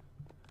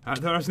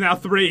 There's now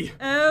 3.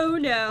 Oh,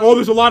 no. Oh,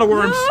 there's a lot of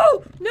worms.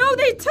 No! No,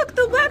 they took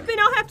the weapon.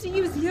 I'll have to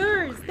use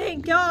yours.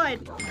 Thank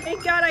God.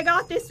 Thank God I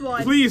got this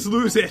one. Please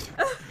lose it.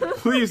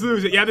 Please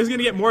lose it. Yeah, this is going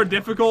to get more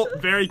difficult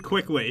very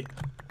quickly.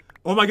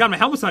 Oh, my God, my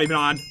helmet's not even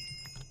on.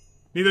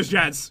 Neither's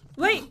Jen's.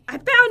 Wait, I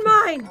found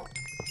mine.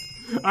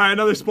 All right,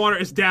 another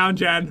spawner is down,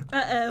 Jen.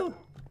 Uh-oh.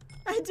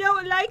 I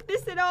don't like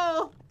this at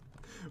all.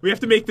 We have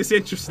to make this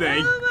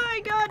interesting. Oh,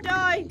 my God,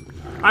 die.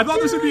 I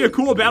thought this would be a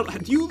cool battle.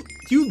 Do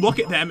you look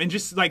at them and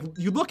just, like,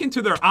 you look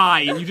into their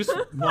eye and you just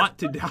want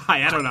to die?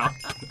 I don't know.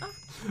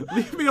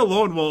 Leave me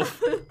alone,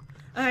 wolf. All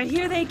right,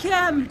 here they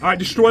come. All right,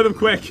 destroy them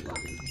quick.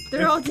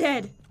 They're all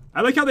dead.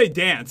 I like how they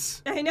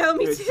dance. I know,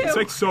 me too. It's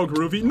like so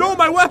groovy. No,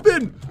 my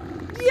weapon!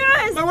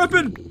 Yes! My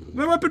weapon!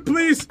 My weapon,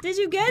 please! Did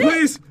you get it?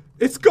 Please!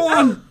 It's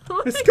gone!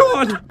 Oh It's my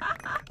gone!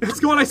 It's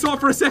gone. I saw it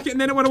for a second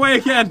and then it went away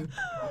again.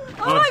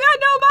 Oh my God,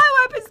 no,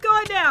 my weapon's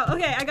gone now.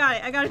 Okay, I got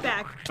it. I got it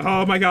back.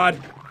 Oh my God.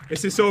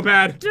 This is so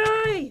bad.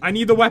 Die! I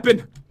need the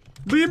weapon.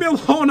 Leave me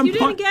alone. You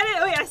didn't get it?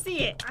 Oh, wait, I see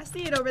it. I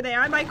see it over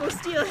there. I might go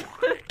steal it.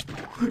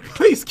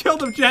 Please kill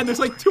them, Jen. There's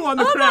like 2 on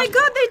the Oh ground. my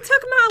God, they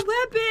took my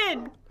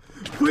weapon.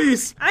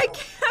 Please. I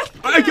can't.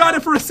 I got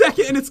it for a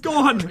second and it's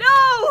gone.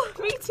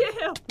 No, me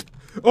too.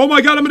 Oh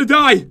my God, I'm gonna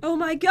die. Oh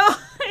my God.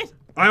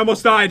 I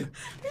almost died.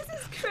 This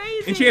is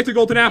crazy. Enchanted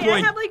golden apple. Hey,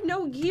 I have like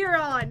no gear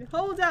on.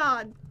 Hold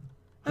on.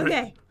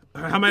 Okay.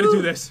 How am I to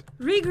do this?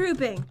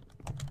 Regrouping.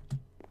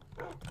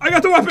 I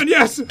got the weapon,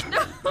 yes!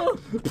 No.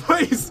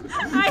 Please!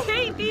 I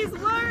hate these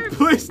worms.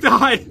 Please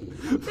die!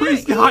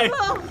 Please They're die!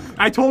 evil.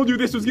 I told you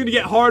this was gonna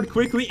get hard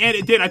quickly, and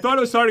it did. I thought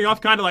it was starting off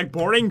kind of like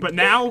boring, but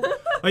now,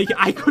 like,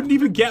 I couldn't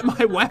even get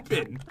my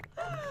weapon.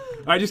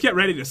 Alright, just get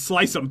ready to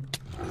slice them.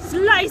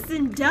 Slice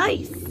and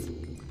dice.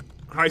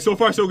 Alright, so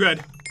far so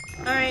good.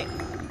 Alright.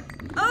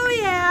 Oh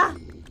yeah.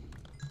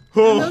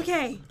 Oh, I'm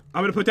okay.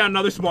 I'm gonna put down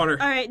another spawner.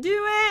 Alright,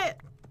 do it.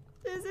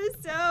 This is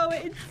so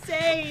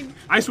insane.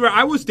 I swear,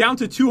 I was down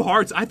to 2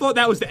 hearts. I thought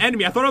that was the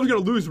enemy. I thought I was gonna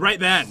lose right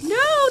then.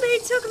 No, they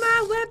took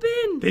my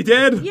weapon. They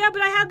did? Yeah,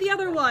 but I had the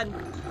other one.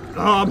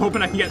 Oh, I'm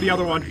hoping I can get the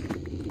other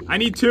one. I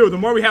need 2. The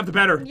more we have, the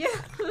better. Yeah.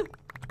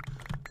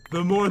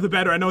 The more, the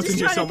better. I know it's Just in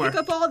here trying somewhere. to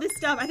pick up all this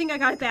stuff. I think I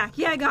got it back.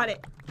 Yeah, I got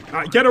it.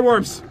 Alright, get her,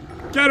 worms.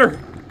 Get her.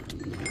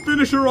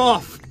 Finish her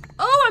off.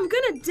 Oh, I'm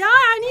gonna die.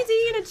 I need to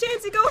eat a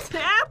chance to go to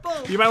the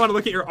apple. You might want to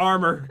look at your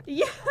armor.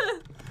 Yeah.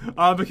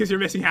 Because you're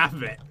missing half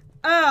of it.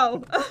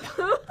 Oh.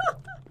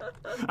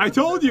 I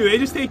told you, they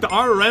just take the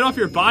armor right off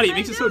your body. It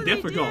makes it so I know they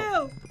difficult.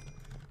 do.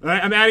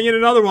 Alright, I'm adding in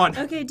another one.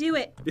 Okay, do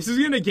it. This is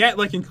gonna get,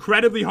 like,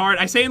 incredibly hard.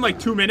 I say in, like,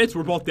 2 minutes,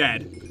 we're both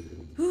dead.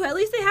 Ooh, at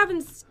least they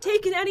haven't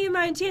taken any of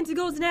my enchanted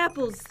golden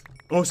apples.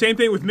 Oh, same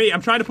thing with me.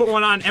 I'm trying to put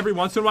one on every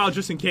once in a while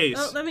just in case.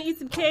 Oh, let me eat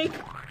some cake.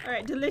 All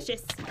right,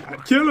 delicious.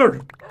 Kill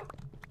her.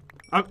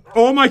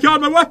 Oh my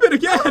God, my weapon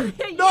again!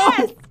 No!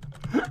 Yes!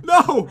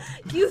 No!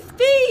 You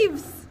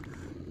thieves!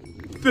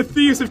 The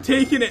thieves have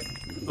taken it.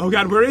 Oh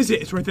God, where is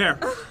it? It's right there.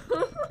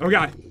 Oh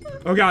God.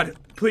 Oh God.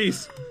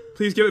 Please.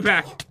 Please give it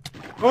back.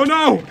 Oh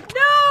no!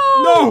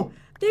 No! No!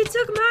 They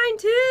took mine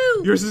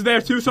too! Yours is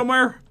there too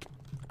somewhere?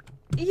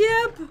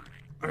 Yep.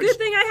 Good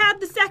thing I had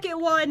the second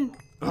one.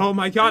 Oh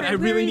my God, Alright, I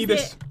really where need is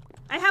this. it?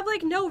 I have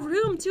like no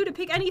room too to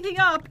pick anything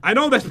up. I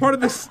know, that's part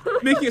of this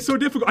making it so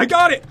difficult. I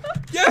got it!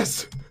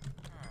 Yes!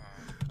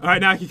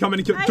 Alright, now I can come in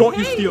and kill. Don't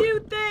you hate steal you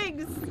it.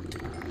 things.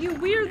 You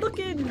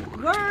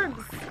weird-looking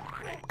worms.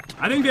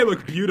 I think they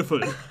look beautiful.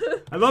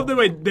 I love the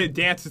way they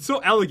dance. It's so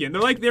elegant.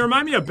 They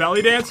remind me of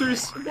belly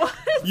dancers. What?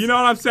 You know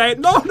what I'm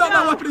saying? No, not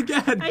my weapon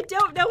again. I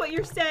don't know what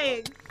you're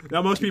saying.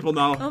 Now most people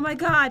know. Oh my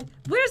god.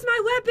 Where's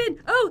my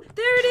weapon? Oh,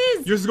 there it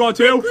is. Yours is gone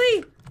too?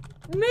 Quickly,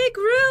 make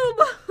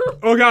room.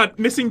 Oh god,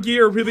 missing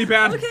gear really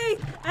bad. Okay,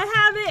 I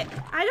have it.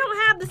 I don't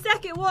have the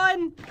second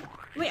one.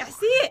 Wait, I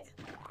see it.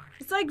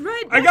 It's like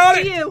right next I got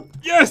to it. you.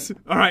 Yes.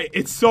 All right,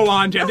 it's so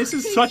on, Jen. This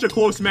is such a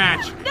close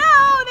match.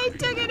 No, they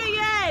took it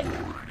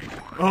again.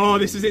 Oh,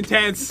 this is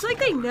intense. It's like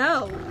they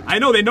know. I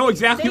know, they know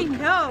exactly. They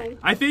know.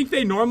 I think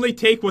they normally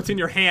take what's in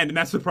your hand, and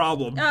that's the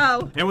problem.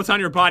 Oh. And what's on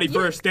your body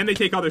first, then they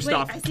take other Wait,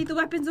 stuff. I see the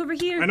weapons over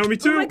here. I know, me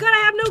too. Oh my god, I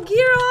have no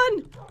gear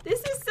on.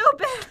 This is so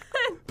bad.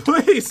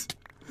 Please.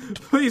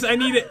 Please, I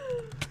need it.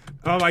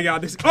 Oh my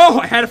god, this. Oh,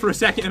 I had it for a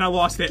second and I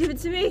lost it. Give it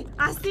to me.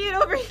 I see it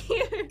over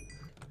here.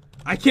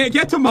 I can't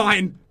get to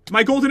mine.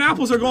 My golden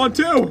apples are gone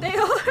too. They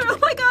are. Oh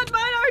my god,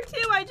 mine are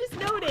too. I just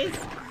noticed.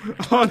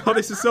 Oh no,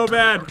 this is so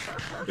bad.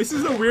 This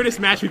is the weirdest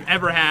match we've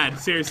ever had.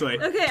 Seriously.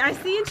 Okay, I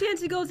see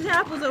enchanted golden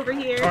apples over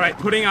here. All right,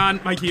 putting on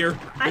my gear.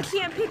 I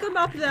can't pick them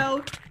up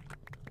though.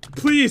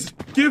 Please,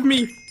 give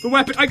me the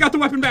weapon. I got the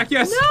weapon back,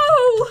 yes.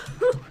 No!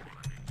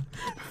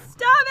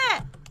 Stop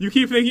it! You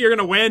keep thinking you're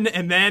gonna win,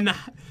 and then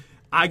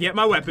I get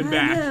my weapon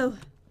back. No.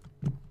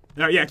 All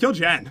right, yeah, kill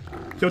Jen.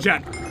 Kill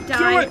Jen. Die.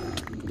 Do it.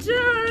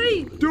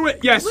 Die! Do it,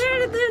 yes. Where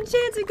did the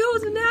enchanted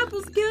golden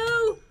apples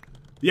go?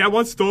 Yeah,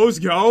 once those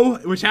go,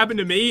 which happened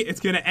to me,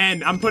 it's gonna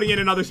end. I'm putting in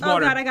another spawner. Oh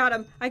god, I got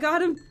him. I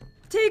got him.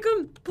 Take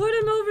him. Put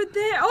him over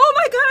there. Oh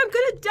my god, I'm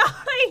gonna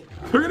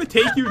die. We're gonna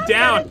take you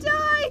down. I'm gonna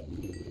die.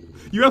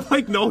 You have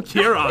like no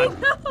gear I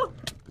on. know.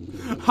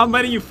 I'm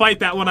letting you fight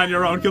that one on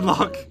your own. Good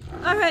luck.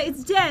 Alright,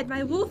 it's dead.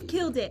 My wolf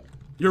killed it.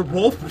 Your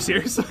wolf?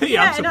 Seriously?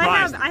 Yeah, I'm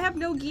surprised. and I have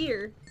no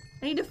gear.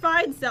 I need to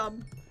find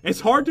some. It's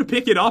hard to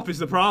pick it up is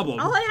the problem.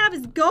 All I have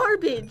is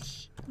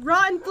garbage.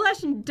 Rotten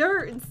flesh and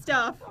dirt and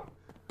stuff.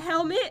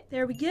 Helmet.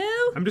 There we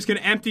go. I'm just gonna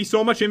empty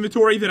so much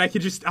inventory that I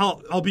could just,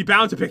 I'll be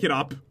bound to pick it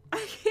up.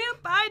 I can't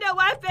find a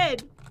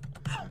weapon.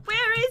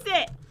 Where is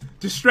it?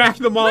 Distract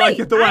them while I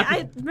get the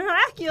weapon. I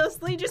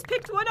miraculously just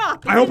picked one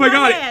up. I hope I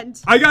got hand.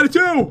 it. I got it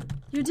too.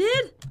 You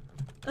did?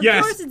 Of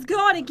Yes. course it's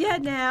gone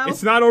again now.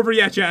 It's not over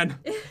yet, Jen.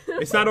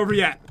 It's not over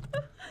yet.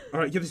 All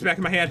right, give this back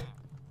in my hand.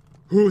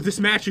 Ooh, this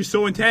match is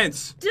so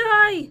intense.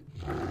 Die.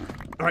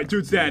 All right,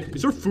 dude's dead.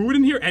 Is there food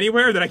in here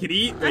anywhere that I could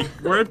eat? Like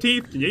worm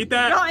teeth? Can you eat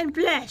that? Rotten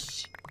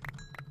flesh.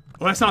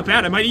 Well, that's not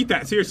bad. I might eat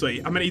that. Seriously,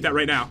 I'm gonna eat that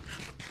right now.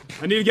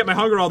 I need to get my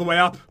hunger all the way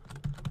up.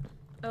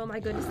 Oh my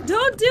goodness.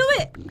 Don't do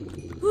it.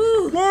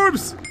 Ooh.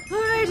 Worms!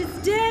 Alright,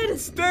 it's dead.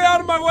 Stay out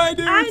of my way,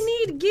 dudes! I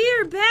need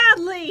gear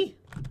badly.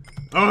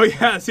 Oh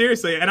yeah,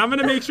 seriously. And I'm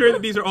gonna make sure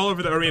that these are all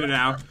over the arena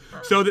now,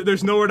 so that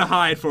there's nowhere to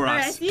hide for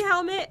Alright, I us. see a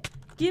helmet.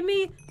 Give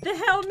me the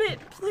helmet,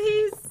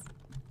 please.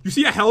 You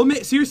see a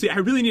helmet? Seriously, I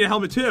really need a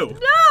helmet too.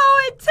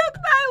 No, it took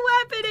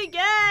my weapon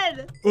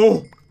again.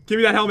 Oh, give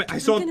me that helmet. I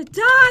saw. I'm gonna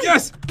die.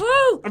 Yes.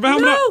 Oh, I have a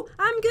helmet no, up.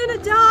 I'm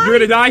gonna die. You're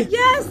gonna die?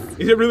 Yes.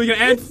 Is it really gonna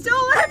end? It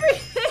stole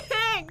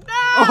everything.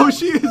 No. Oh,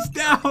 she is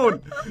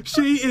down.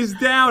 She is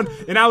down.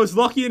 And I was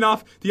lucky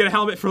enough to get a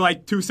helmet for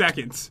like 2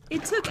 seconds.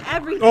 It took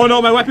everything. Oh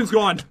no, my weapon's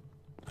gone.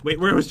 Wait,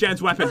 where was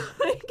Jen's weapon? Oh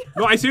my God.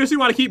 No, I seriously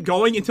want to keep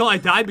going until I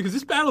die because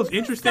this battle is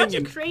interesting Such a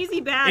and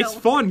crazy battle. it's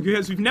fun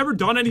because we've never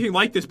done anything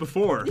like this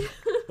before.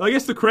 Well, I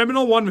guess the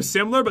criminal one was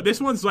similar, but this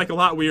one's like a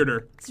lot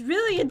weirder. It's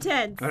really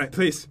intense. All right,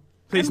 please.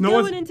 Please, I'm no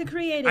going one's... into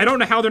creative. I don't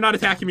know how they're not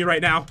attacking me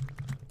right now.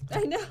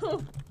 I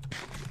know.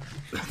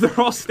 They're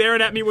all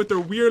staring at me with their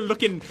weird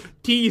looking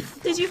teeth.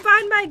 Did you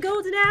find my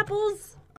golden apples?